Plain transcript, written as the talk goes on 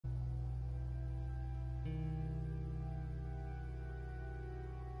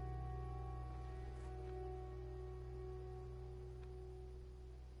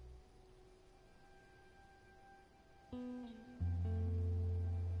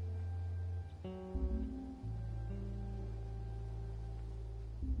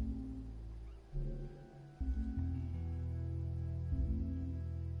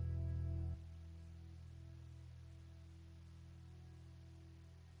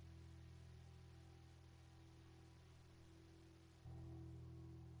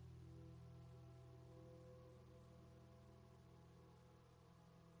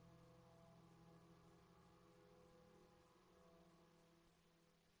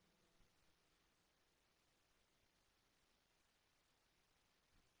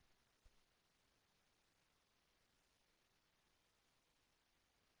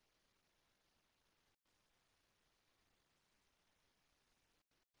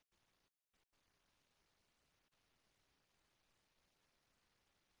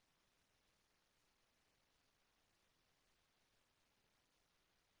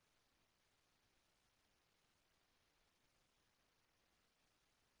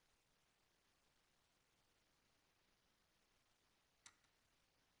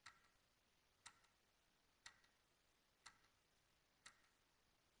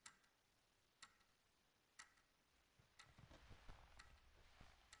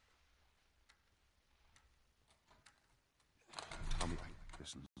I'll be like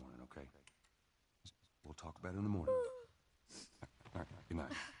this in the morning, okay? We'll talk about it in the morning. All right, good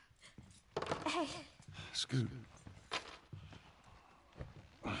night. Hey. Scoot.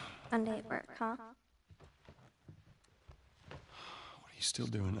 Monday at work, huh? What are you still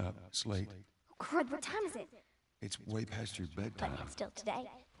doing up? It's late. Oh, crud, what time is it? It's way past your bedtime. But it's still today.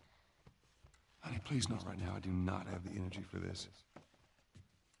 Honey, please not right now. I do not have the energy for this.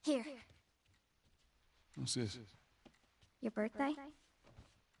 Here. What's this? Your birthday?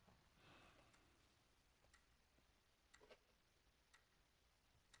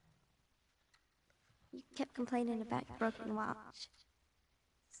 You kept complaining about your broken watch.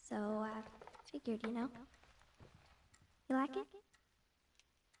 So I figured, you know. You like it?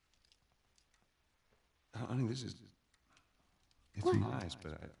 Honey, this is... It's What? nice,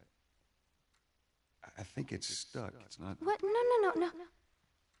 but I think it's stuck. It's not... What? No.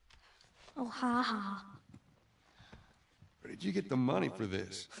 Oh, ha ha. Where did you get the money for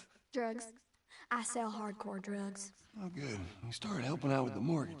this? Drugs. I sell hardcore drugs. Oh, good. You started helping out with the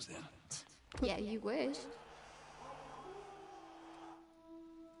mortgage, then. Yeah, you wish.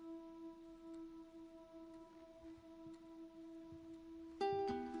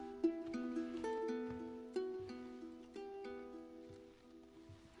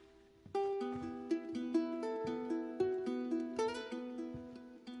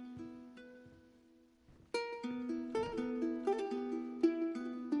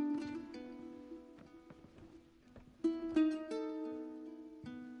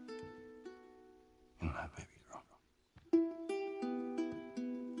 Good night, baby girl.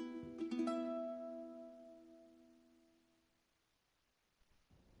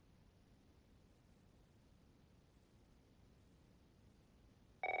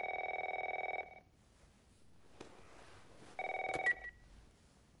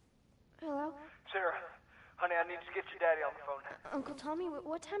 Hello? Sarah, honey, I need to get your daddy on the phone. Uncle Tommy,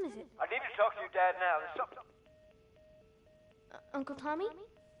 what time is it? I need to talk to your dad now. There's something... Uncle Tommy?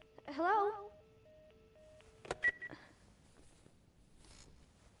 Hello?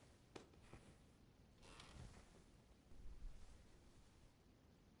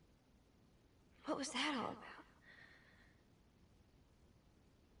 What was that all about?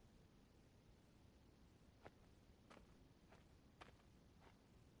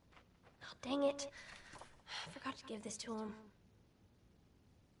 Oh, dang it. I forgot to give this to him.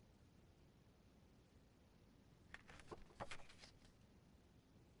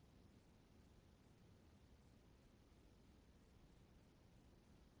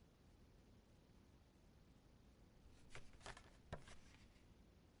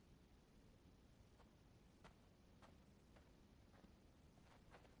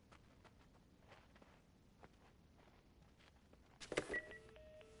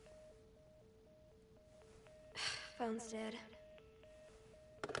 Phone's dead.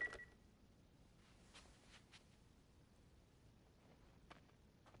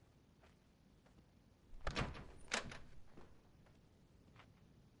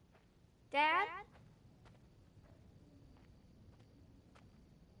 Dad?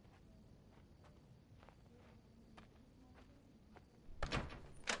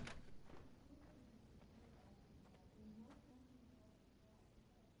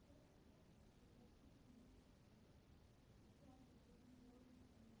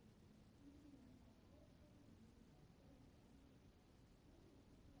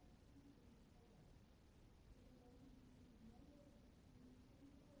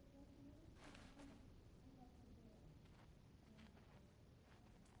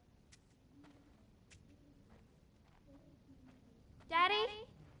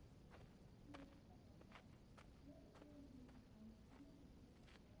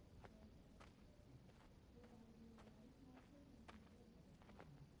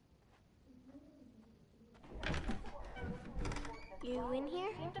 you in here?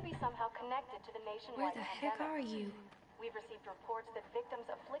 seem to be somehow connected to the nationwide Where the heck are you? We've received reports that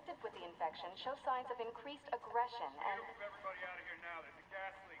victims afflicted with the infection show signs of increased aggression and... Move everybody out of here now. There's a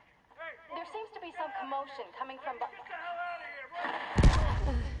gas leak. Hey, There seems to be some commotion coming from... get the hell out of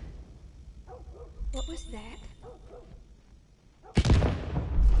here! What was that?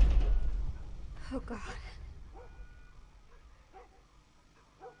 Oh, God.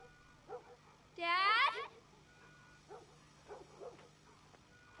 Dad?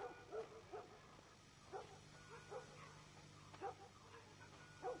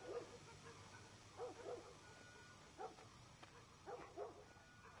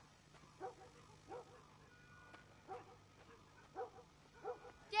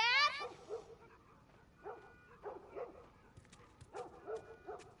 Dad?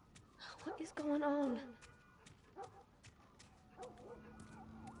 What is going on?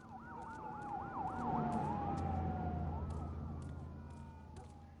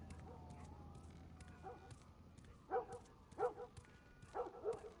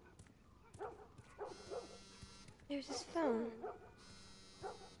 There's his phone.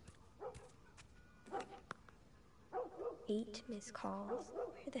 8 missed calls.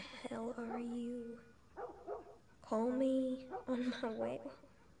 Where the hell are you? Call me on my way.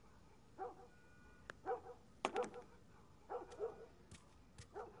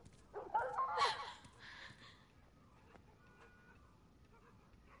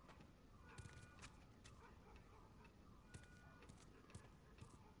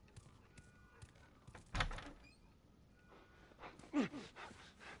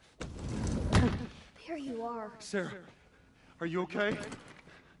 There you are. Sarah, are you okay?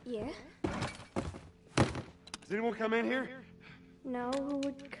 Yeah? Does anyone come in here? No, who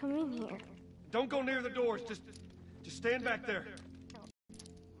would come in here? Don't go near the doors. Just stand back there.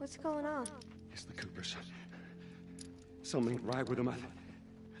 What's going on? It's the Coopers. Something ain't right with them. I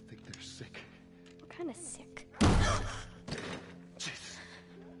think they're sick. What kind of sick? Jesus.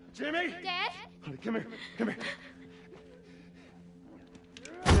 Jimmy! Dad? Honey, come here. Come here.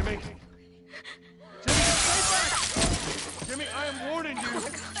 Jimmy! Jimmy, just stay back! Jimmy, I am warning you.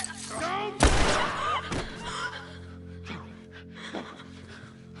 Don't!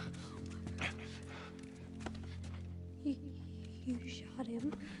 You shot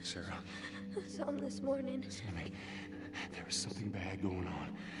him. Sarah. I saw him this morning. Jimmy, there is something bad going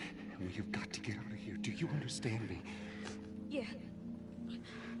on. And we have got to get out of here. Do you understand me? Yeah.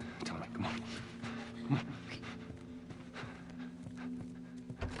 Tommy, come on. Come on.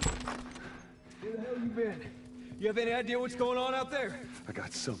 Where the hell you been? You have any idea what's going on out there? I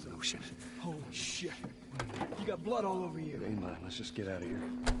got some notion. Holy shit. You got blood all over you. It ain't mine. Let's just get out of here.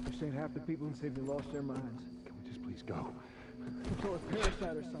 You're saying half the people in Sydney lost their minds. Can we just please go? Some sort of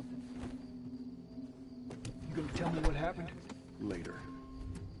parasite or something. You gonna tell me what happened? Later.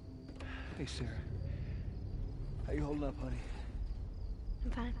 Hey, Sarah. How you holding up, honey?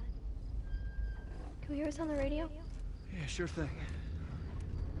 I'm fine. Can we hear us on the radio? Yeah, sure thing.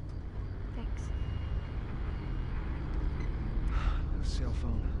 Thanks. No cell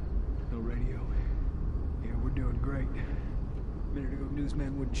phone. No radio. Yeah, we're doing great. A minute ago,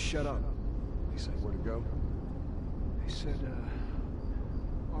 newsman wouldn't shut up. He said where to go? They said,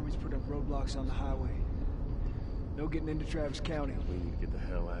 Army's put up roadblocks on the highway. No getting into Travis County. We need to get the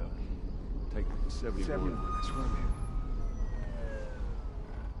hell out. Take 71. 71, that's where I'm headed.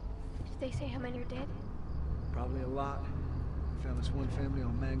 Did they say how many are dead? Probably a lot. Found this one family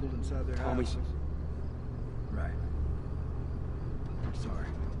all mangled inside their Tommy. house. Right. I'm sorry.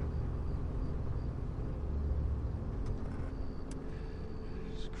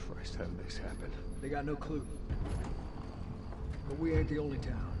 Jesus Christ, how did this happen? They got no clue. But we ain't the only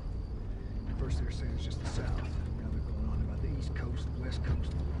town. First they were saying it's just the south. Now they're going on about the east coast, the west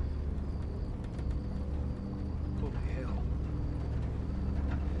coast. Holy hell.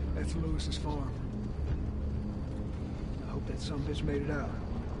 That's Lewis's farm. I hope that sumbitch made it out.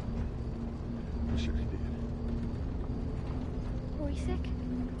 I'm sure he did. Were we sick?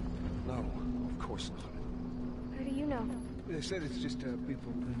 No, of course not. How do you know? They said it's just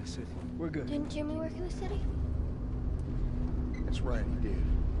people in the city. We're good. Didn't Jimmy work in the city? That's right, he did.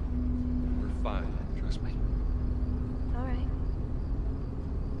 We're fine, trust me. All right.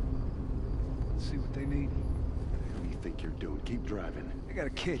 Let's see what they need. What do you think you're doing? Keep driving. They got a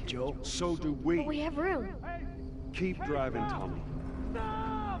kid, Joel. So do we. But we have room. Keep driving, Tommy.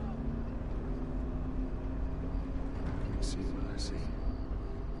 I see what I see.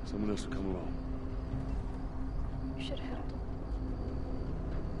 Someone else will come along. You should have helped him.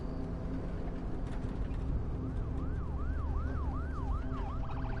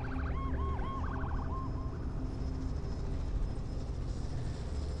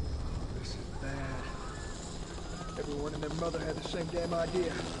 and their mother had the same damn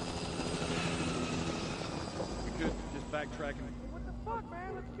idea. We could just backtrack and... What the fuck,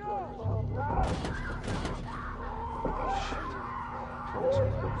 man? Let's go!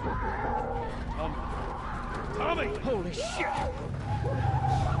 Tommy! Holy shit!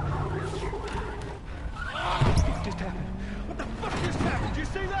 What just happened? What the fuck just happened? Did you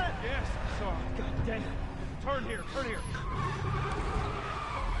see that? Yes, I saw it. God damn it. Turn here, turn here.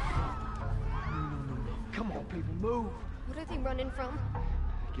 Come on, people, move! What are they running from?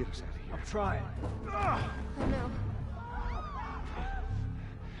 Get us out of here. I'm trying. Oh no.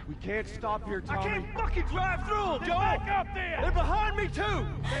 We can't stop here, Tommy. I can't fucking drive through them! Go! Back up there! They're behind me, too!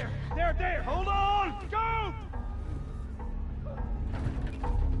 There! Hold on! Go!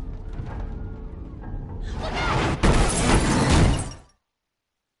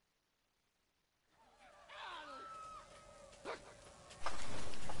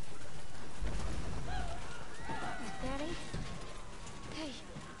 Daddy?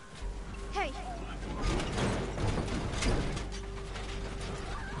 Hey!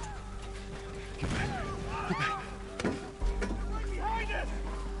 Behind us!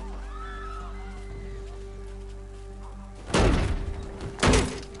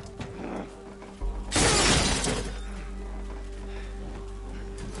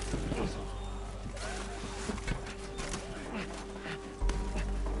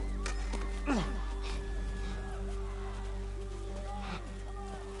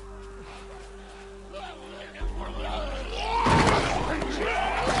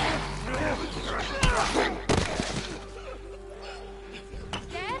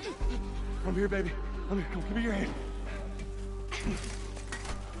 Dad? Come here, baby. Come here, come, give me your hand.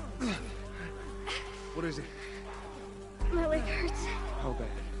 What is it? My leg hurts. How bad?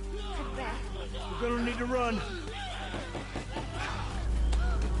 Pretty bad. We're gonna need to run.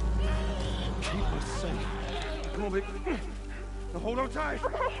 Keep us safe. Come on, baby. Now hold on tight.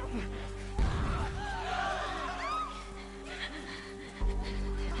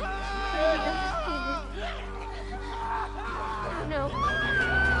 Oh no.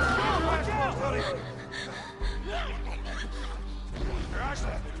 Watch out!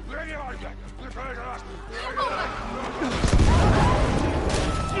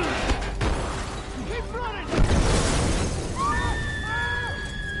 Keep running!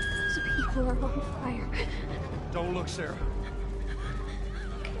 Those people are on fire. Don't look, Sarah.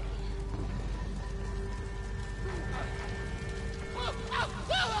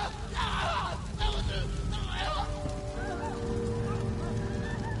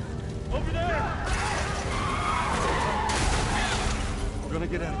 Over there! We're gonna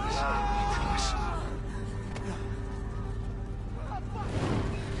get out of this. I promise.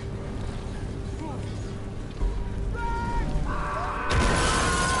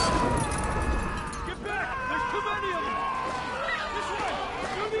 Get back! There's too many of them! This way!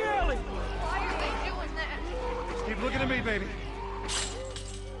 Through the alley! Why are they doing that? Just keep looking at me, baby.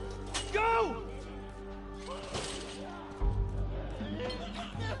 Go!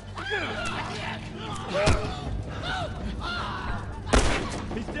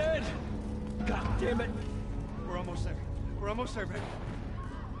 He's dead! God damn it! We're almost there. We're almost there, baby.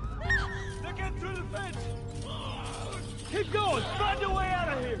 They're getting through the fence! Keep going! Find a way out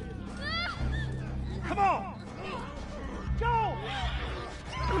of here! Come on! Go!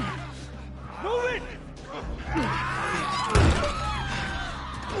 Move it!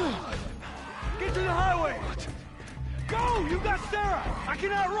 Get to the highway! Go! You got Sarah! I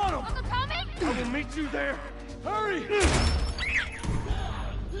can outrun them! Uncle Tommy? I will meet you there! Hurry!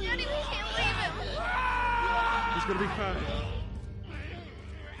 Daddy, we can't leave him. He's gonna be fine.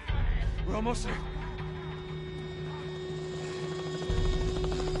 We're almost there.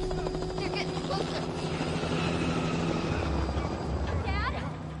 They're getting closer. Dad?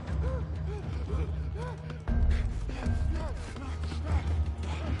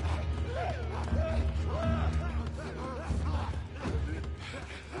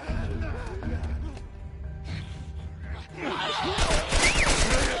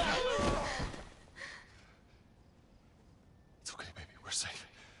 It's okay, baby. We're safe.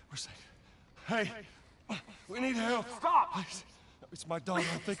 We're safe. Hey, we need help. Stop! Please. It's my daughter.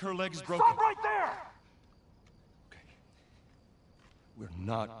 I think her leg is broken. Stop right there! Okay. We're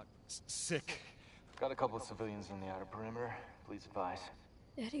not sick. Got a couple of civilians on the outer perimeter. Please advise.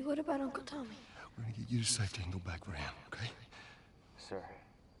 Daddy, what about Uncle Tommy? We're gonna get you to safety and go back for him, okay? Sir,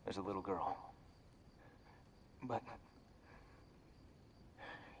 there's a little girl. But...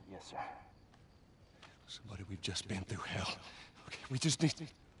 Yes, sir. Somebody, we've just been through hell. Okay, we just need...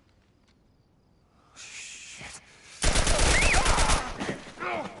 Shit.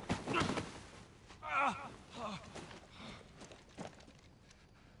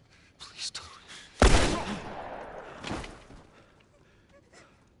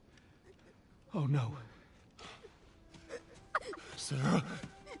 no. Sarah.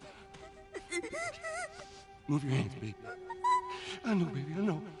 Move your hands, baby. I know, baby, I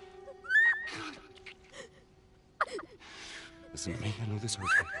know. Listen to me, I know this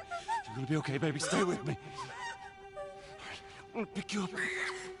hurts you. You're gonna be okay, baby. Stay with me. I'm gonna pick you up.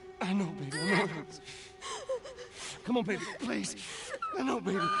 I know, baby, I know it hurts. Come on, baby, please. I know,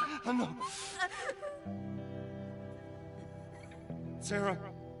 baby, I know. Sarah.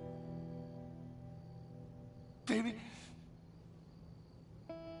 Baby.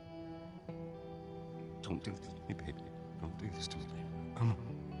 Don't do this to me, baby. Don't do this to me. Come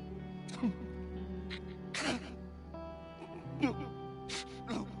on. No.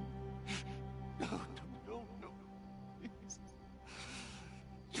 No. No, no, no, no. Please.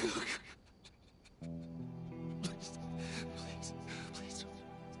 Please. Please. Please. Please.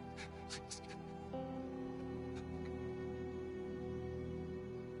 Please.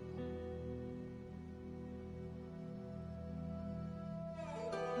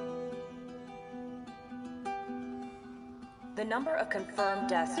 The number of confirmed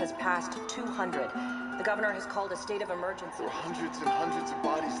deaths has passed 200. The governor has called a state of emergency. There are hundreds and hundreds of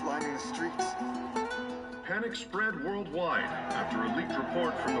bodies lining the streets. Panic spread worldwide after a leaked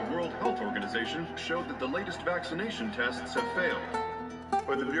report from the World Health Organization showed that the latest vaccination tests have failed.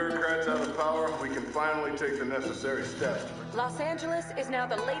 With the bureaucrats out of power, we can finally take the necessary steps. Los Angeles is now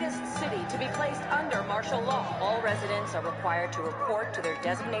the latest city to be placed under martial law. All residents are required to report to their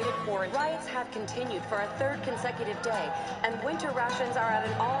designated quarantine. Riots have continued for a third consecutive day, and winter rations are at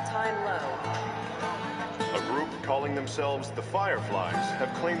an all-time low. A group calling themselves the Fireflies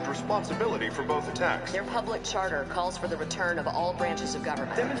have claimed responsibility for both attacks. Their public charter calls for the return of all branches of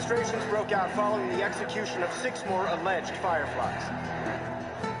government. Demonstrations broke out following the execution of 6 more alleged Fireflies.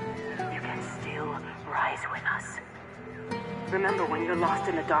 You can still rise with us. Remember, when you're lost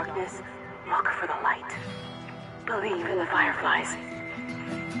in the darkness, look for the light. Believe in the Fireflies.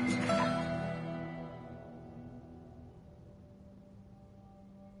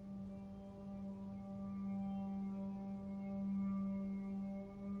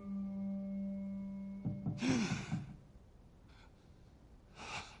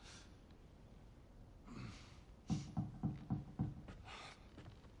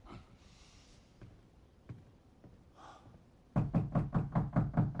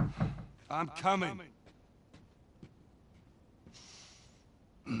 I'm coming.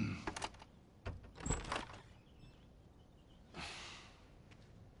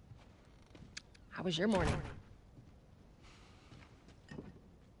 How was your morning?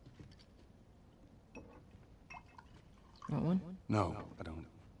 Want one? No, I don't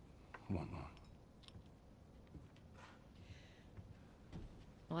want one.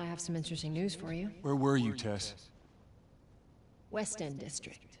 Well, I have some interesting news for you. Where were you, Tess? West End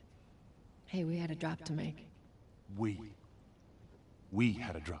District. Hey, we had a drop to make. We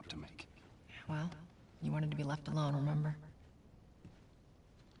had a drop to make. Well, you wanted to be left alone, remember?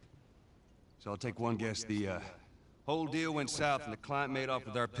 So I'll take one guess. The whole deal went south and the client made off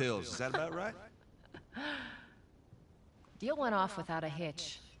with our pills. Is that about right? Deal went off without a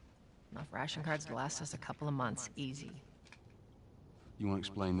hitch. Enough ration cards to last us a couple of months, easy. You want to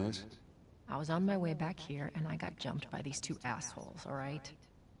explain this? I was on my way back here and I got jumped by these 2 assholes, all right?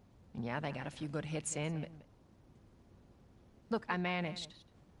 And yeah, they got a few good hits in, but... Look, I managed.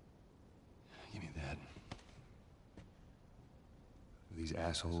 Give me that. Are these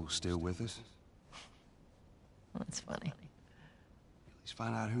assholes still with us? Well, that's funny. At least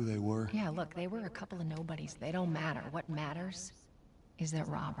find out who they were. Yeah, look, they were a couple of nobodies. They don't matter. What matters is that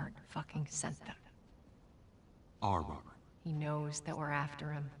Robert fucking sent them. Our Robert. He knows that we're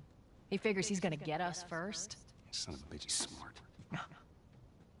after him. He figures he's gonna get us first. Son of a bitch, he's smart. No.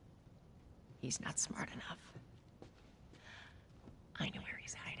 He's not smart enough. I know where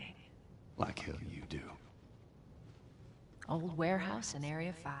he's hiding. Like hell you do. Old warehouse in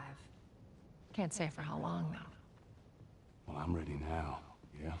Area 5. Can't say for how long, though. Well, I'm ready now,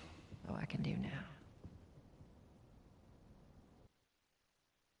 yeah? Oh, I can do now.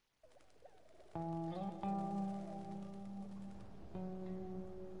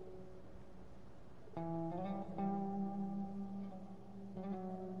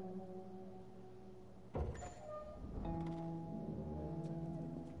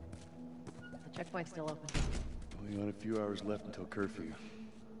 The checkpoint's still open. Only got a few hours left until curfew.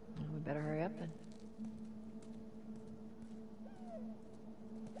 Well, we better hurry up then.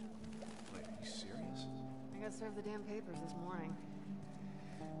 Wait, are you serious? I got served the damn papers this morning.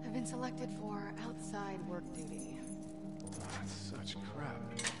 I've been selected for outside work duty. That's such crap.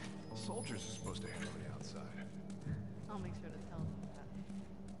 Soldiers are supposed to handle the outside. I'll make sure to tell them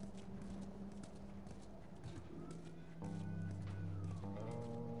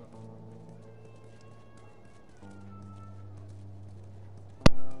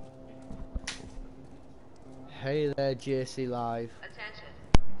Hey there, JC Live. Attention.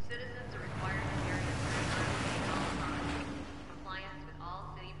 Citizens are required to carry a certain at all times. Compliance with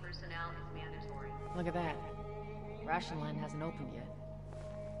all city personnel is mandatory. Look at that. Ration line hasn't opened yet.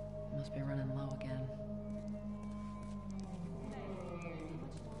 Must be running low again.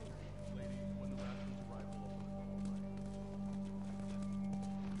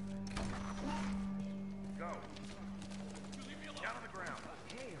 Go. Down on the ground.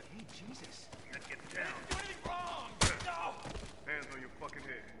 Hey, Jesus. Let's get down. Do anything wrong. No. Hands on your fucking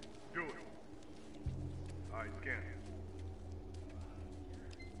head. Do it. All right, scan.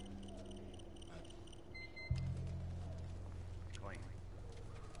 Clean.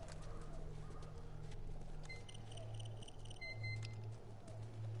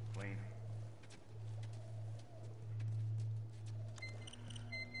 Clean.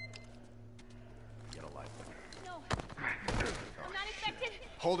 Get a life. No. I'm not infected.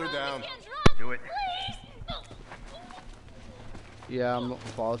 Hold her down. Do it. Yeah, I'm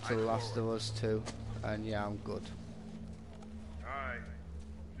looking forward to Last of Us 2, and yeah, I'm good. Alright.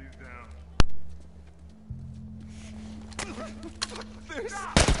 She's down.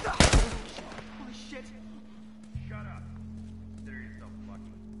 Holy shit. Shut up. Consider yourself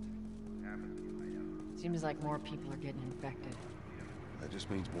lucky. What happened to you, hideout? Seems like more people are getting infected. That just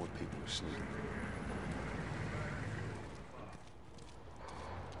means more people are sneaking.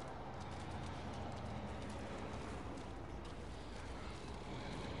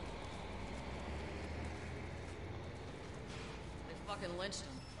 They fucking lynched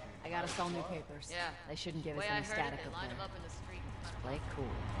him. I gotta sell new papers. Yeah. They shouldn't give us Way any I heard static it, they up line there. them up in the street. Play it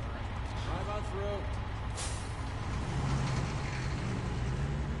cool. Drive on through.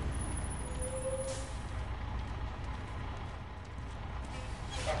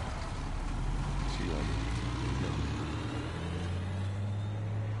 See you later.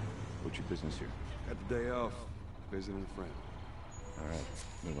 What's your business here? Got the day off. Visiting a friend. All right,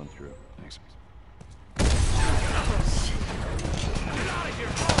 move on through. Thanks. Get out of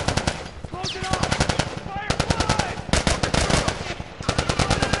here! Close it off! Firefly!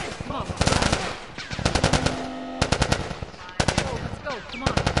 Come on. Let's go, come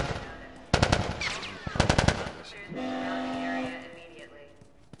on.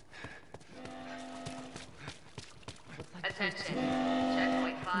 Attention.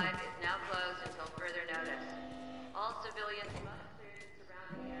 Checkpoint 5 is now closed until further notice. All civilians must clear the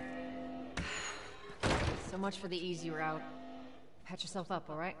surrounding area. So much for the easy route. Patch yourself up,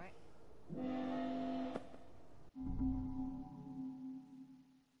 all right?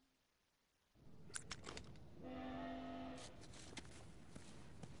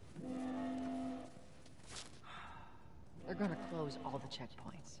 They're gonna close all the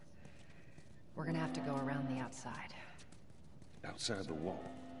checkpoints. We're gonna have to go around the outside. Outside the wall.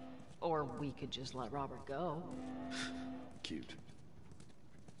 Or we could just let Robert go. Cute.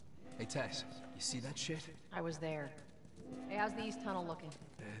 Hey, Tess, you see that shit? I was there. Hey, how's the east tunnel looking?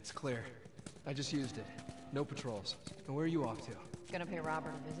 It's clear. I just used it. No patrols. And where are you off to? Gonna pay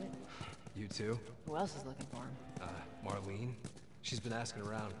Robert a visit? You too? Who else is looking for him? Marlene. She's been asking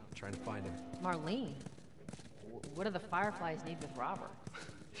around, trying to find him. Marlene? What do the Fireflies need with Robert?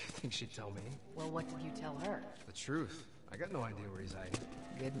 You think she'd tell me? Well, what did you tell her? The truth. I got no idea where he's hiding.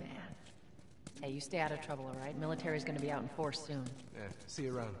 Good man. Hey, you stay out of trouble, all right? Military's gonna be out in force soon. Yeah, see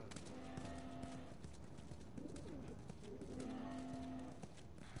you around.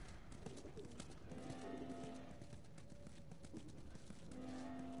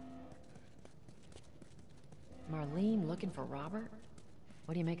 Marlene looking for Robert?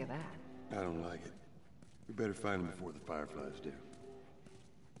 What do you make of that? I don't like it. We better find him before the Fireflies do.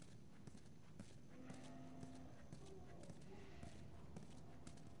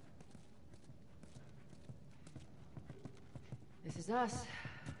 This is us.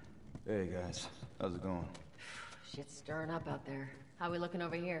 Hey guys, how's it going? Shit's stirring up out there. How we looking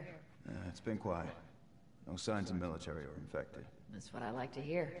over here? It's been quiet. No signs of military or infected. That's what I like to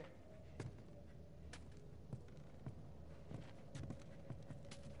hear.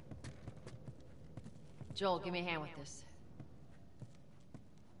 Joel, give me a hand with this.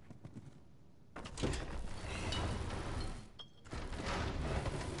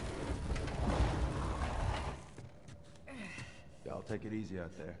 Y'all take it easy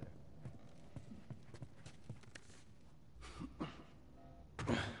out there.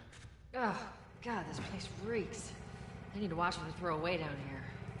 Oh, God, this place reeks. I need to watch what we throw away down here.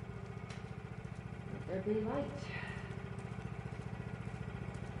 Let there be light.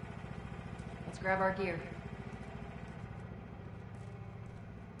 Let's grab our gear.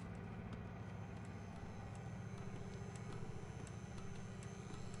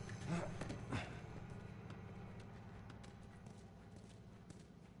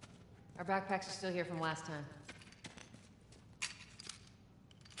 Our backpacks are still here from last time.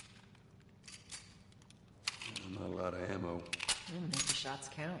 Not a lot of ammo. Make the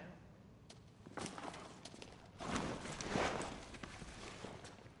shots count.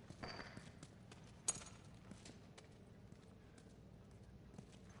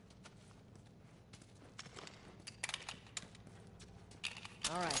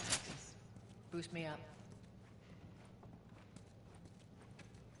 All right, Texas. Boost me up.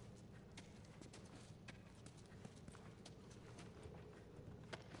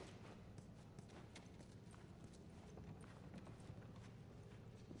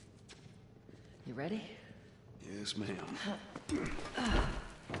 You ready? Yes, ma'am.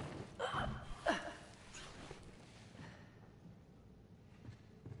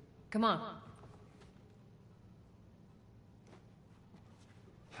 Come on.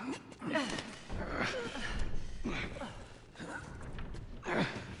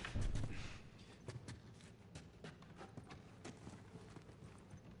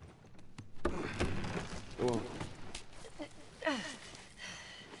 Go on.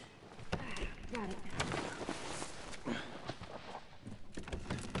 Got it.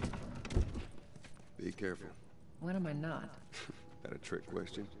 Be careful. When am I not? That a trick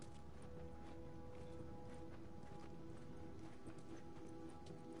question?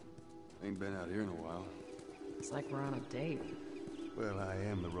 Ain't been out here in a while. It's like we're on a date. Well, I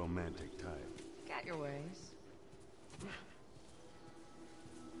am the romantic type. Got your ways.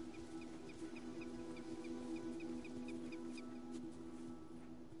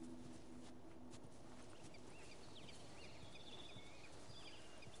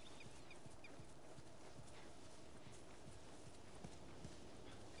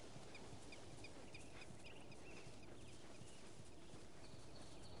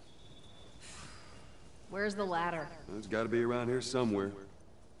 Where's the ladder? It's got to be around here somewhere.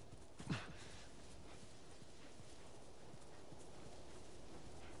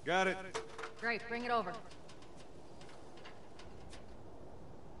 Got it. Great, bring it over.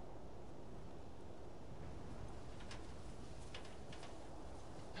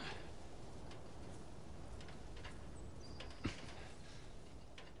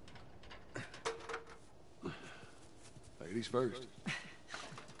 Ladies first.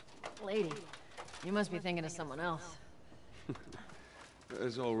 Lady, you must be thinking of someone else.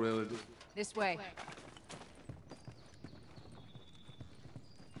 That's all relative. This way.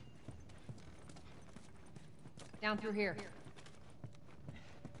 Down through here.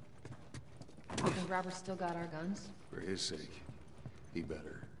 You think Robert's still got our guns? For his sake, he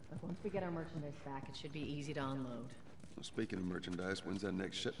better. Look, once we get our merchandise back, it should be easy to unload. Well, speaking of merchandise, when's that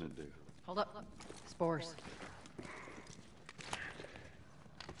next shipment due? Hold up. Spores.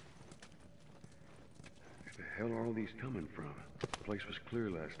 Where the hell are all these coming from? The place was clear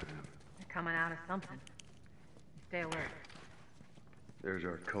last time. They're coming out of something. Stay alert. There's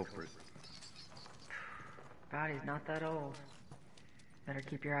our culprit. Body's not that old. Better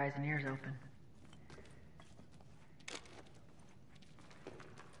keep your eyes and ears open.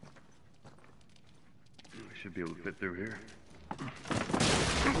 I should be able to fit through here.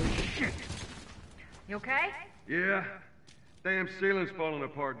 Shit! You okay? Yeah. Damn ceiling's falling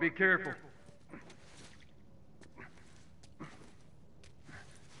apart. Be careful.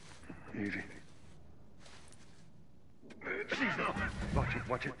 Easy. Jesus. Watch it,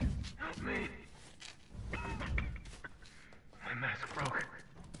 watch it. Help me. My mask broke.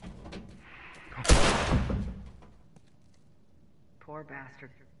 Poor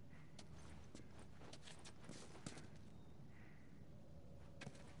bastard.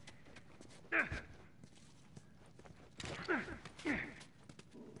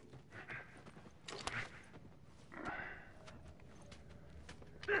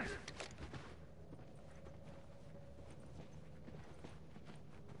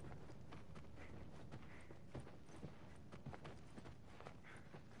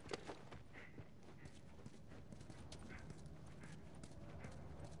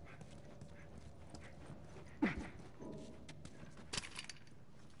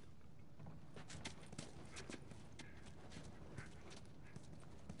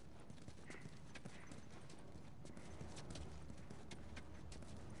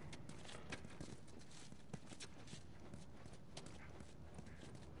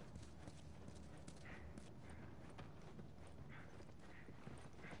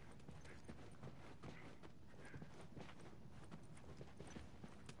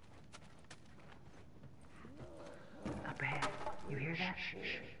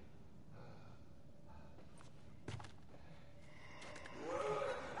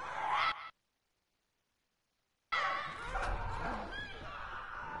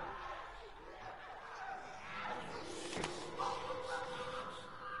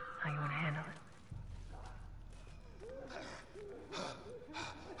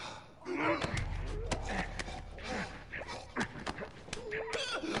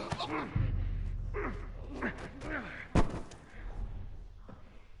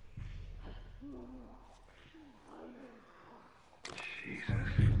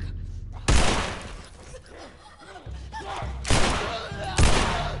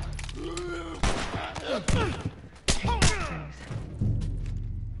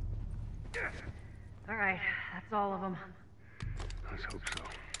 All right, that's all of them. Let's hope so.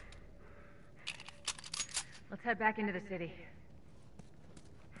 Let's head back into the city.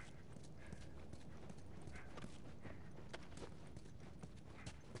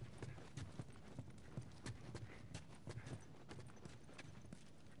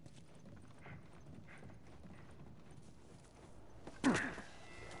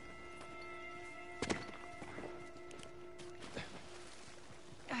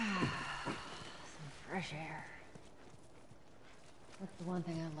 Fresh air. That's the one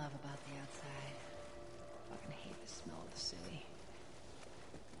thing I love about the outside. I fucking hate the smell of the city.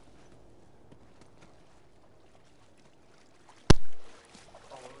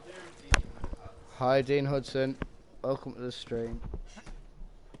 Hi, Dean Hudson. Welcome to the stream.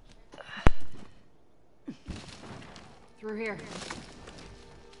 Through here.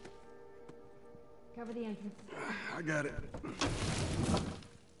 Cover the entrance. I got it.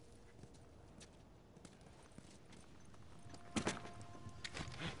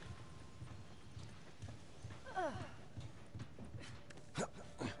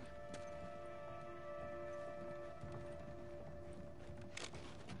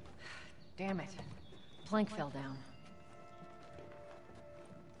 Damn it. Plank fell down.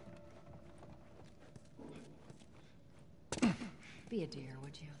 Be a dear,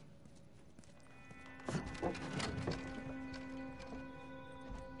 would you?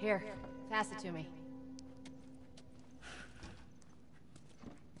 Here, pass it to me.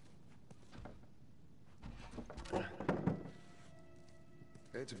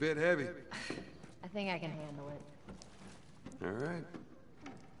 It's a bit heavy. I think I can handle it. All right.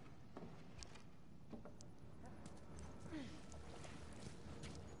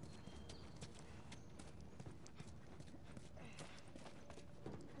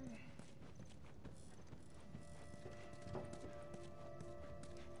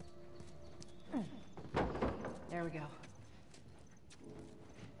 There we go.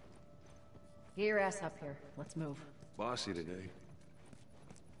 Get your ass up here. Let's move. Bossy today.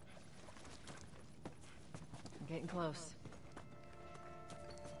 I'm getting close.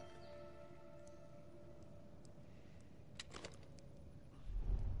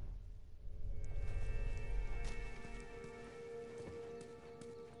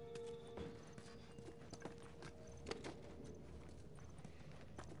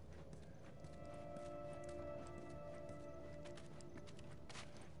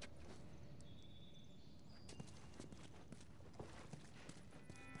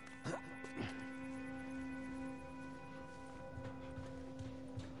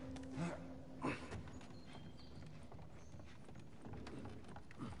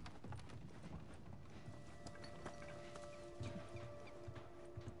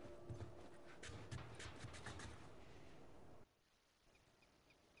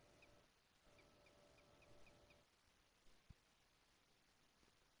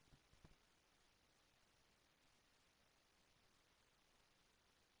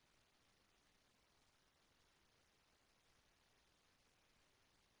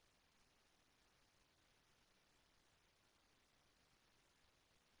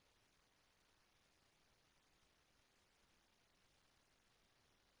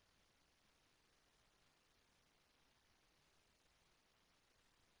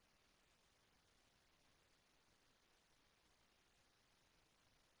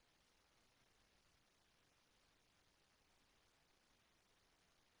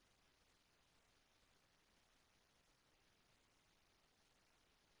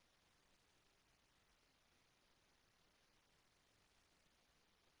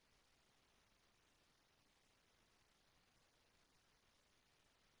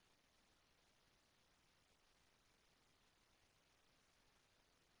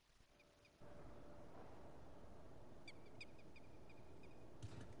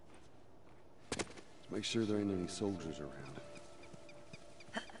 Make sure there ain't any soldiers around.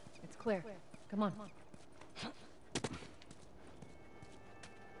 It's clear. Come on.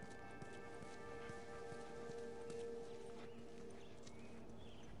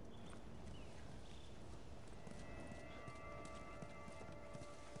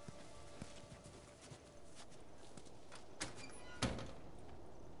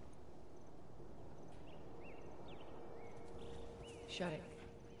 Shut it.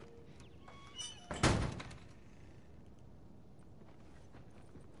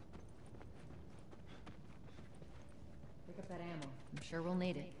 Pick up that ammo. I'm sure we'll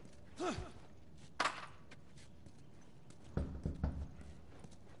need it.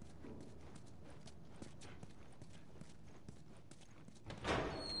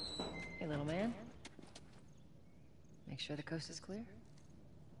 sure the coast is clear?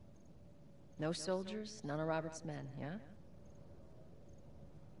 No soldiers, none of Robert's men, yeah?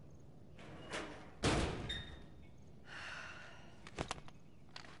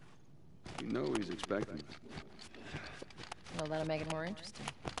 You know he's expecting it. Well, that'll make it more interesting.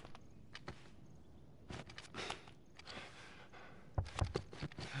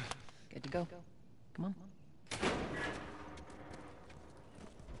 Good to go. Come on.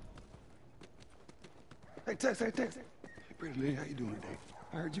 Hey, Tess, hey, Tess. Hey, pretty lady, how you doing today?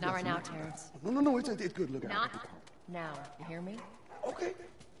 I heard you Not got right some- now, Terrence. No, it's good. Look out. Not now. You hear me? Okay.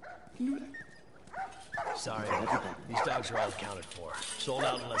 Can you do that? Sorry, these dogs are all accounted for. Sold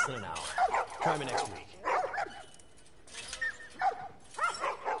out in less than an hour. Try me next week.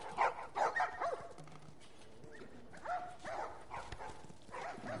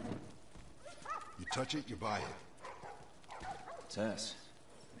 You touch it, you buy it. Tess,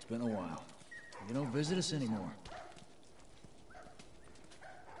 it's been a while. You don't visit us anymore.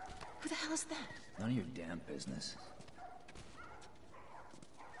 Who the hell is that? None of your damn business.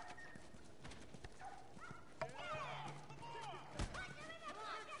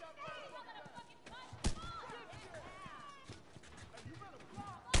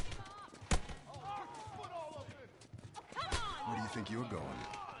 Where do you think you're going?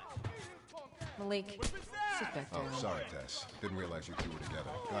 Malik, sit back down. Oh, sorry, Tess. Didn't realize you two were together.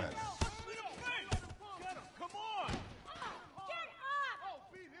 Go ahead.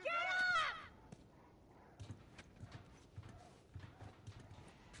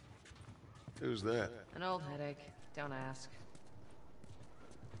 Who's that? An old headache. Don't ask.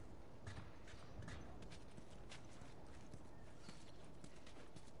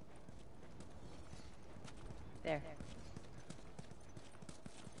 There.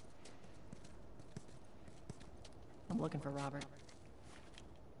 I'm looking for Robert.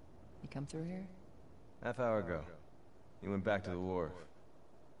 You come through here? Half hour ago. He went back to the wharf.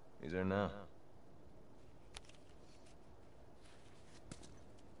 He's there now.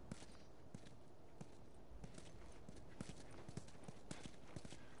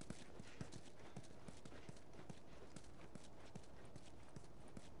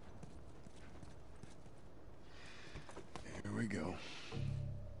 Here we go.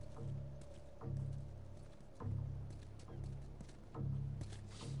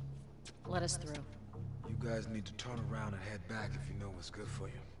 Let us through. You guys need to turn around and head back if you know what's good for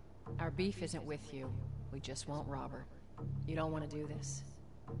you. Our beef isn't with you. We just want Robert. You don't want to do this.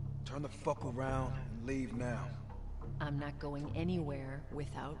 Turn the fuck around and leave now. I'm not going anywhere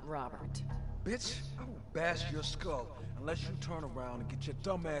without Robert. Bitch, I will bash your skull unless you turn around and get your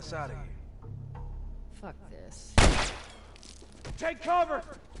dumb ass out of here. Fuck this. Take cover!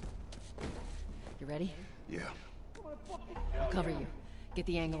 You ready? Yeah. I'll cover you. Get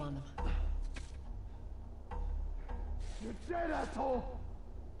the angle on them. You're dead, asshole!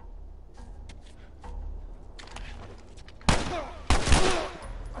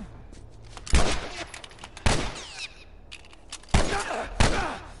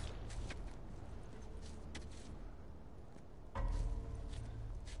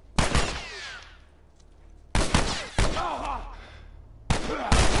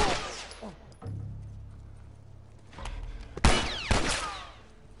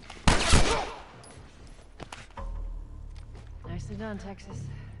 Nicely done, Texas.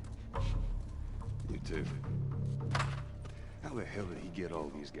 You too. How the hell did he get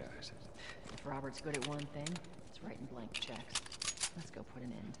all these guys? If Robert's good at one thing, it's writing blank checks. Let's go put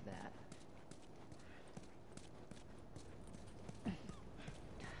an end to that.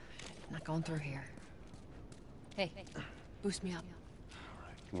 Not going through here. Hey, boost me up. All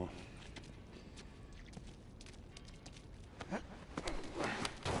right, come on.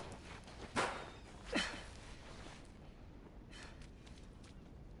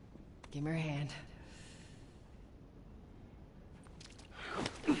 Give me your hand.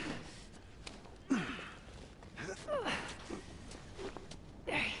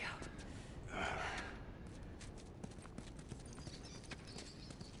 There you go.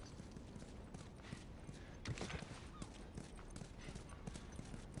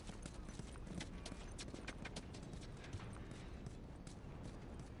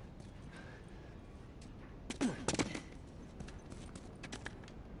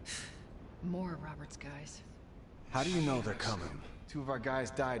 More of Robert's guys. How do you know they're coming? Two of our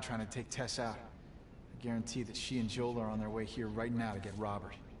guys died trying to take Tess out. I guarantee that she and Joel are on their way here right now to get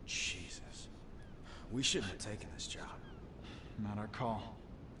Robert. Jesus. We shouldn't have taken this job. Not our call.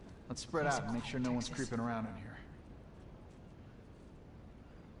 Let's spread out and make sure no one's creeping around in here.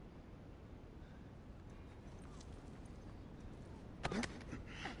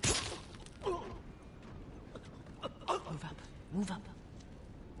 Move up.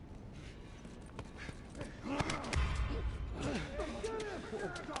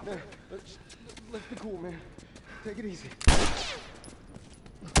 Man, let's be cool, man. Take it easy.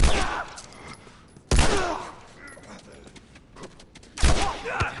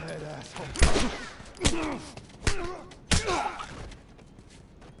 Head asshole.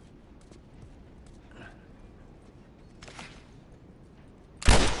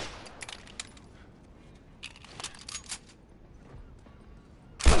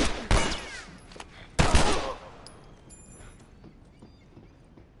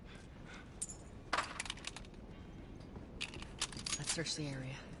 Let's search the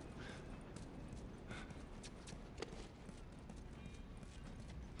area.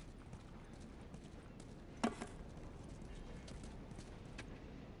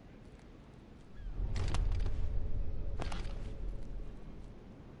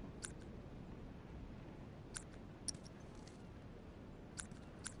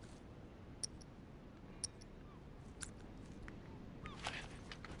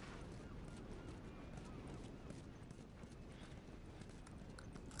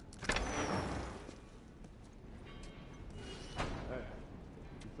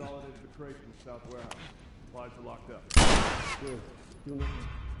 Consolidated the crate from the south warehouse. Supplies are locked up. Good. Do nothing.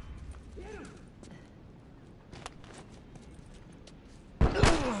 Get him!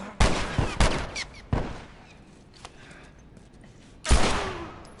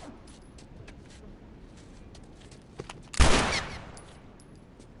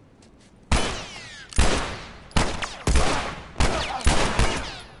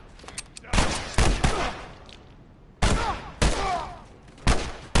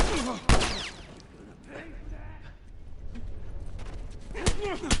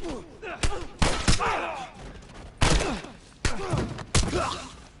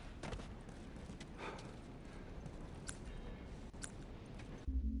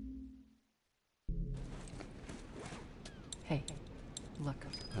 Hey, look.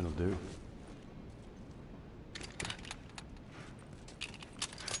 That'll do.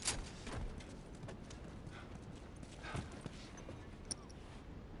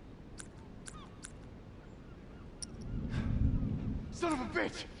 Son of a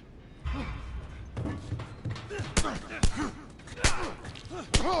bitch!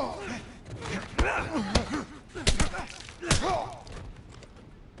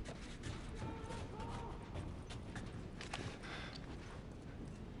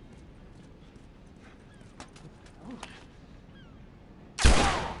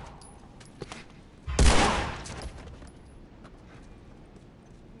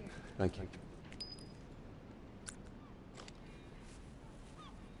 Thank you.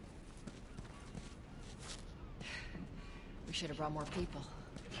 We should have brought more people.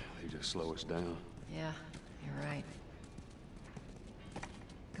 They just slow us down. Yeah, you're right.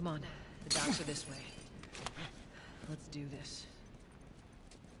 Come on, the docks are this way. Let's do this.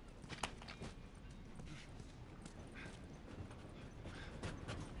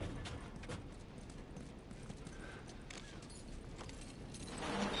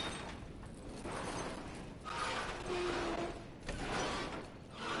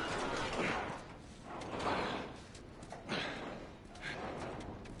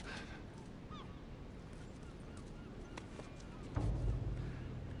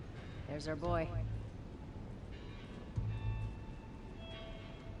 There's our boy.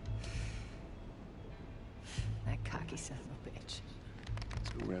 That cocky son of a bitch. Let's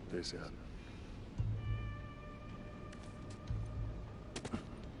go wrap this up.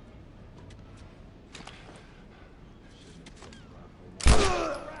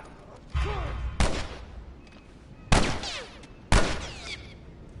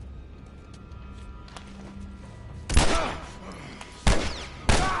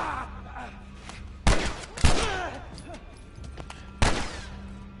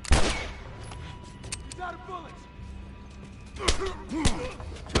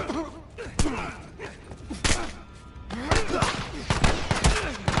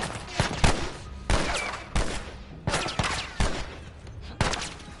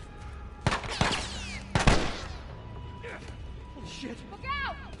 Shit! Look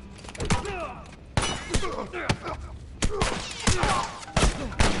out!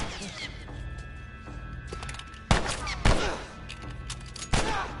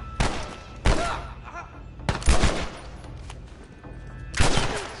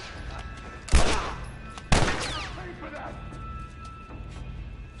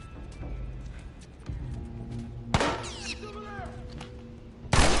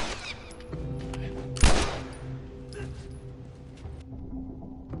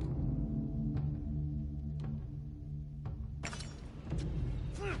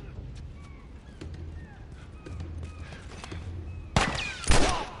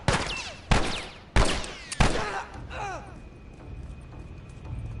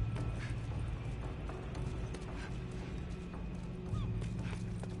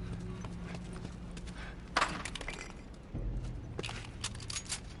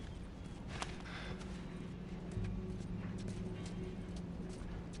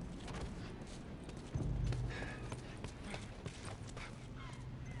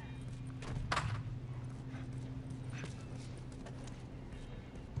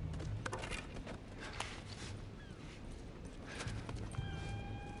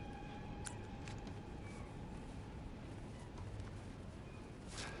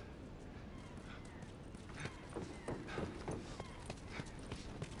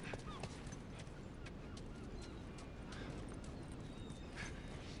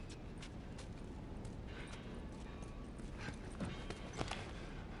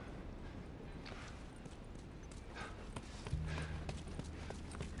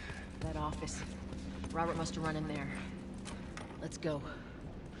 That office. Robert must have run in there. Let's go.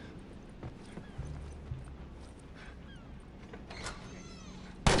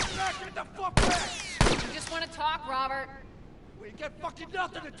 Get the fuck back! You just want to talk, Robert. We ain't got fucking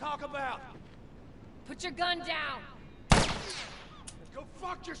nothing to talk about! Put your gun down! Go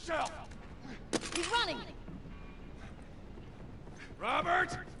fuck yourself! He's running!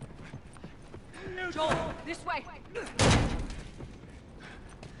 Robert! Joel, this way!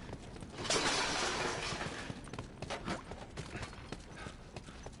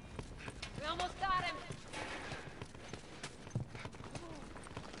 We almost got him!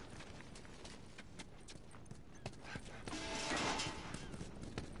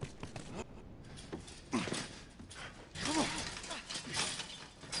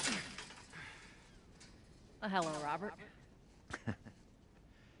 Oh, hello, Robert.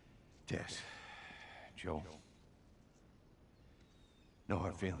 Tess. Joel. No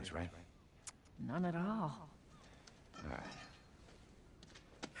hard feelings, right? None at all. All right.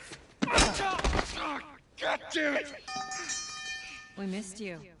 God damn it! We missed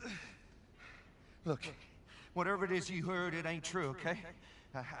you. Look, whatever it is you heard, it ain't true, okay?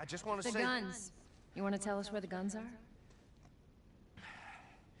 I just want to say... The guns. You want to tell us where the guns are?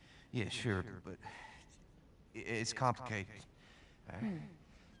 Yeah, sure, but it's complicated. All right?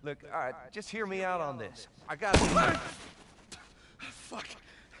 Look, all right, just hear me out on this. I got... Fuck.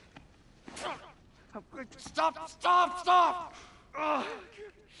 Stop! Stop! Stop! Ugh.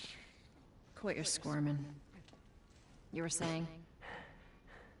 Quit your squirming. You were saying?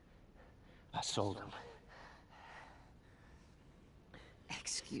 I sold him.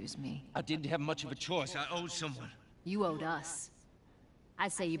 Excuse me. I didn't have much of a choice. I owed someone. You owed us.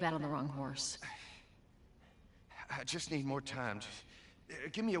 I'd say you bet on the wrong horse. I just need more time.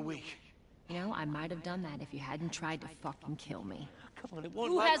 Just, give me a week. You know, I might have done that if you hadn't tried to fucking kill me. Come on, it won't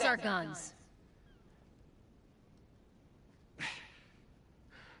Who like has that. our guns?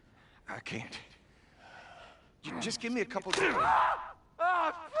 I can't. Just give me a couple days.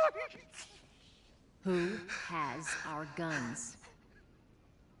 Who has our guns?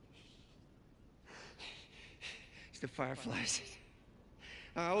 It's the Fireflies.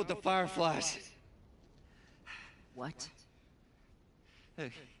 I owed the Fireflies. What?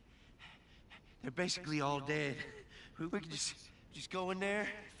 Look, they're basically all dead. We could just go in there,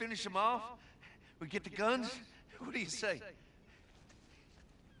 finish them off. We get the guns. What do you say?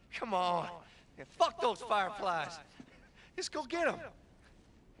 Come on. Yeah, fuck those Fireflies. Let's go get them.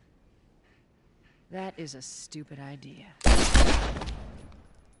 That is a stupid idea.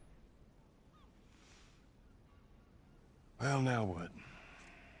 Well, now what?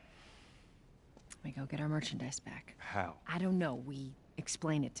 We go get our merchandise back. How? I don't know. We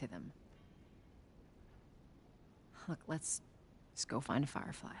explain it to them. Look, let's go find a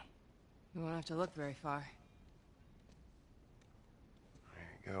Firefly. We won't have to look very far. There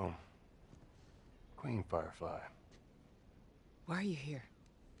you go. Queen Firefly. Why are you here?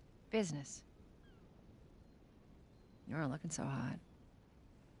 Business. You aren't looking so hot.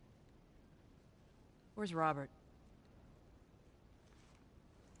 Where's Robert?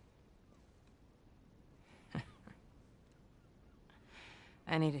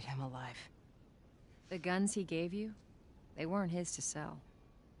 I needed him alive. The guns he gave you, they weren't his to sell.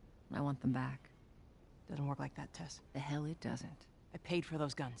 I want them back. Doesn't work like that, Tess. The hell it doesn't. I paid for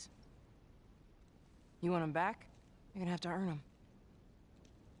those guns. You want them back? You're gonna have to earn them.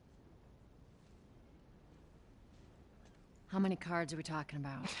 How many cards are we talking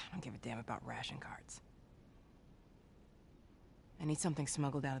about? I don't give a damn about ration cards. I need something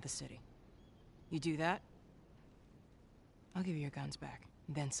smuggled out of the city. You do that, I'll give you your guns back,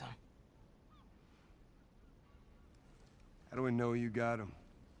 and then some. How do we know you got them?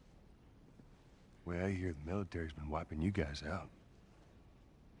 Well, I hear the military's been wiping you guys out.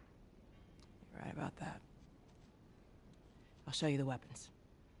 You're right about that. I'll show you the weapons.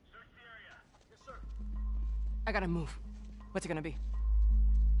 Yes, sir. I gotta move. What's it gonna be?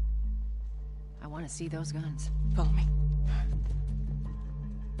 I want to see those guns. Follow me.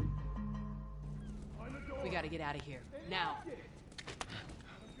 We gotta get out of here. Now.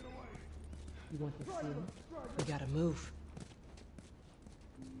 You want to see them? We gotta move.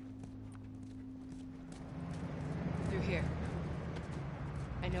 Through here.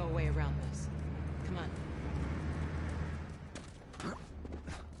 I know a way around this. Come on.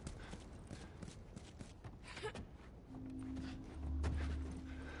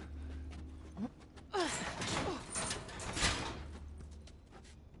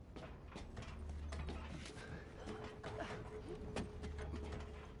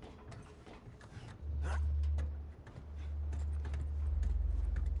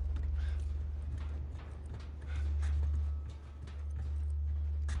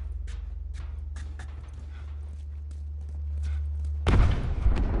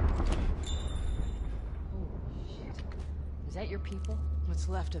 people? What's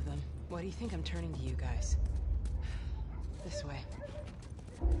left of them. Why do you think I'm turning to you guys? This way.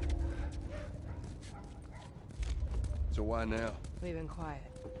 So why now? We've been quiet.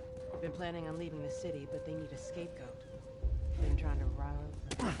 Been planning on leaving the city, but they need a scapegoat. Been trying to rile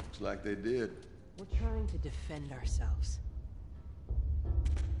them. Looks like they did. We're trying to defend ourselves.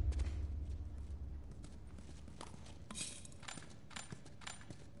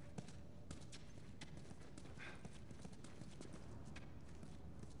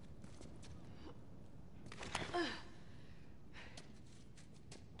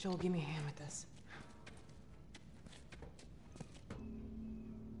 Joel, give me a hand with this.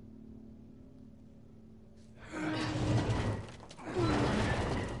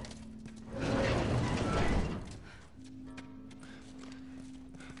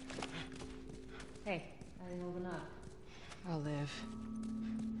 Hey, how are you holding up? I'll live.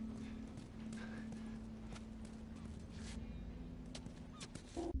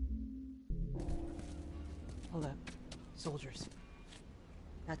 Hold up. Soldiers.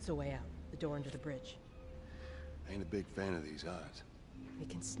 That's the way out. The door under the bridge. Ain't a big fan of these odds. We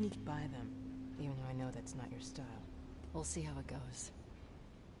can sneak by them, even though I know that's not your style. We'll see how it goes.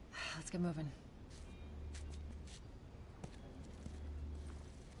 Let's get moving.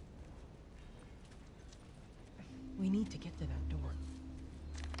 We need to get to that door.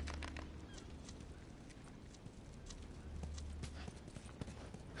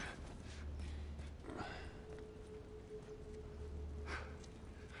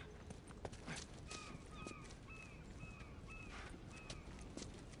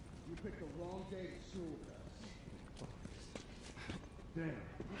 You picked the wrong day to shoot us. Damn.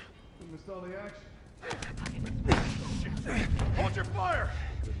 We missed all the action. Hold your fire!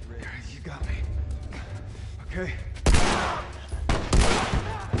 You got me. Okay?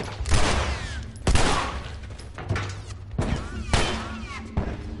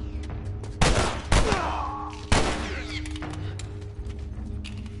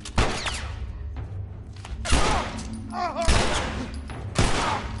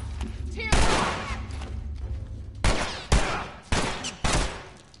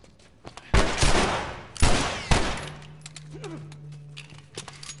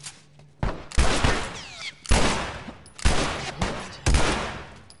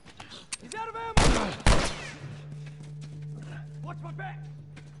 He's out of ammo! Watch my back!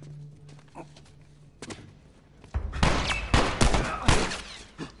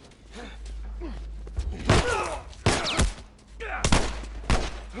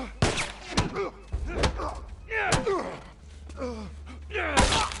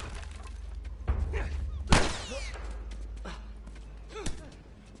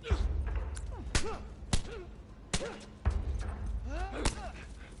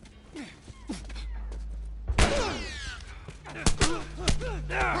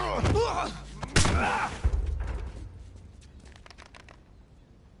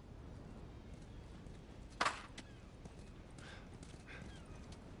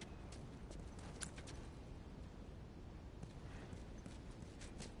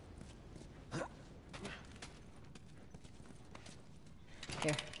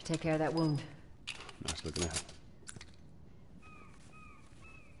 Here, take care of that wound. Nice looking out.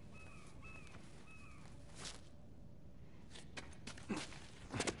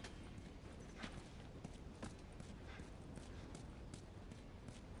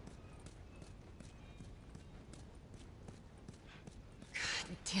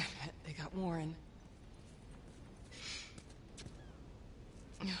 Damn it, they got Warren.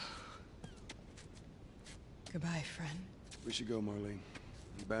 Goodbye, friend. We should go, Marlene.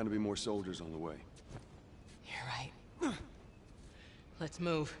 There's bound to be more soldiers on the way. You're right. Let's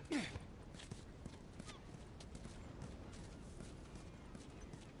move.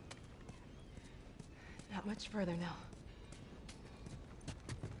 Not much further now.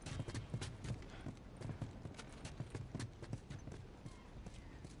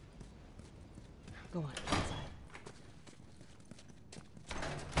 Go on, inside.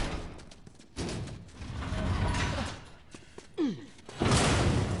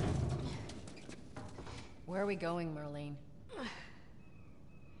 Where are we going, Marlene?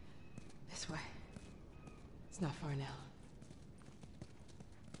 This way. It's not far now.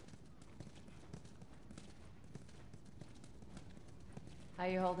 How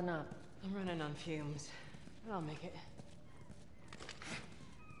you holding up? I'm running on fumes, but I'll make it.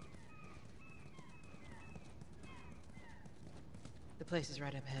 The place is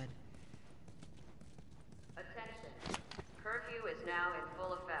right up ahead. Attention. Curfew is now in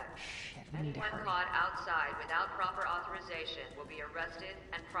full effect. Shit, we need to Anyone hurry. caught outside without proper authorization will be arrested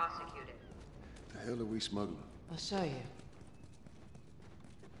and prosecuted. The hell are we smuggling? I'll show you.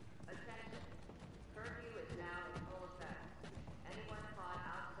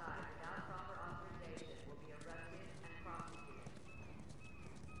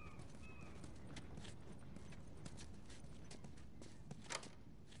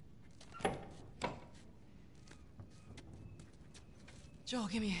 Joel,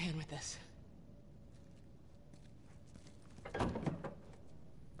 give me a hand with this.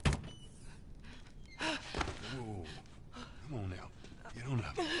 Whoa. Come on now. Get on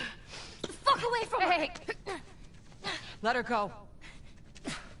up. Fuck away from her! Hey! Let her go.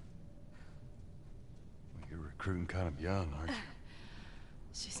 Well, you're recruiting kind of young, aren't you?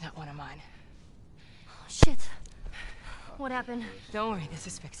 She's not one of mine. Oh, shit. What happened? Don't worry, this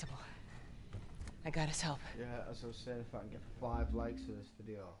is fixable. I got his help. Yeah, as I was saying, if I can get 5 likes for this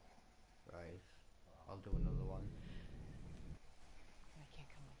video, right, I'll do another one.